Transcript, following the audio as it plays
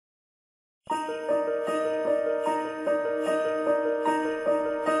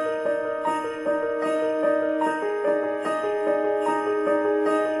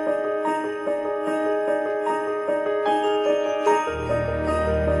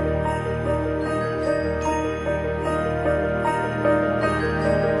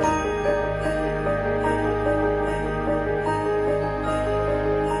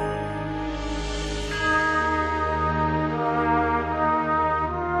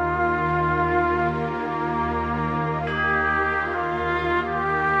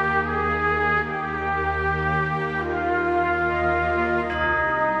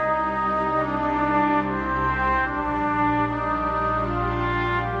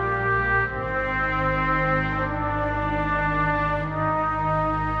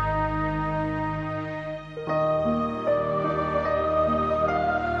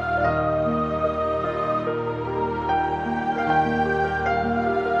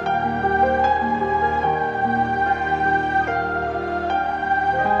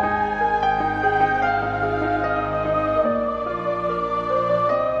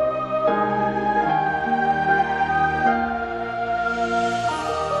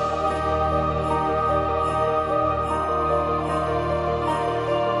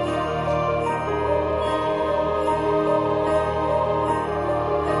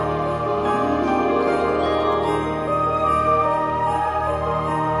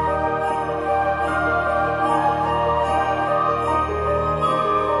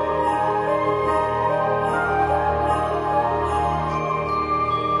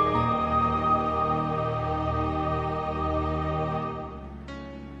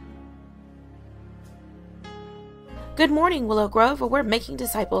Good morning, Willow Grove, where we're making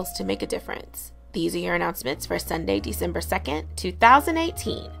disciples to make a difference. These are your announcements for Sunday, December 2nd,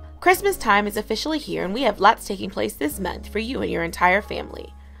 2018. Christmas time is officially here, and we have lots taking place this month for you and your entire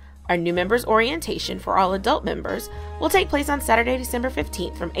family. Our new members orientation for all adult members will take place on Saturday, December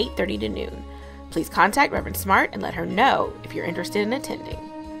 15th from 8:30 to noon. Please contact Reverend Smart and let her know if you're interested in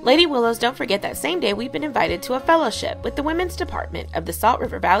attending. Lady Willows, don't forget that same day we've been invited to a fellowship with the Women's Department of the Salt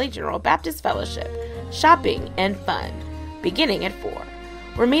River Valley General Baptist Fellowship, shopping and fun, beginning at 4.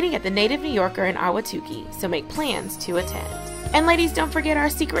 We're meeting at the Native New Yorker in Ahwatukee, so make plans to attend. And ladies, don't forget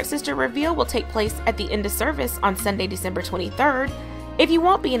our Secret Sister Reveal will take place at the end of service on Sunday, December 23rd. If you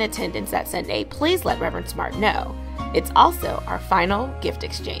won't be in attendance that Sunday, please let Reverend Smart know. It's also our final gift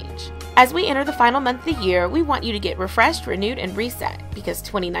exchange. As we enter the final month of the year, we want you to get refreshed, renewed, and reset because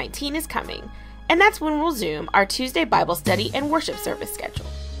 2019 is coming. And that's when we'll resume our Tuesday Bible study and worship service schedule.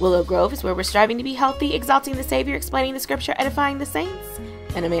 Willow Grove is where we're striving to be healthy, exalting the Savior, explaining the Scripture, edifying the saints,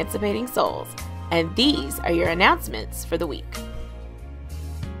 and emancipating souls. And these are your announcements for the week.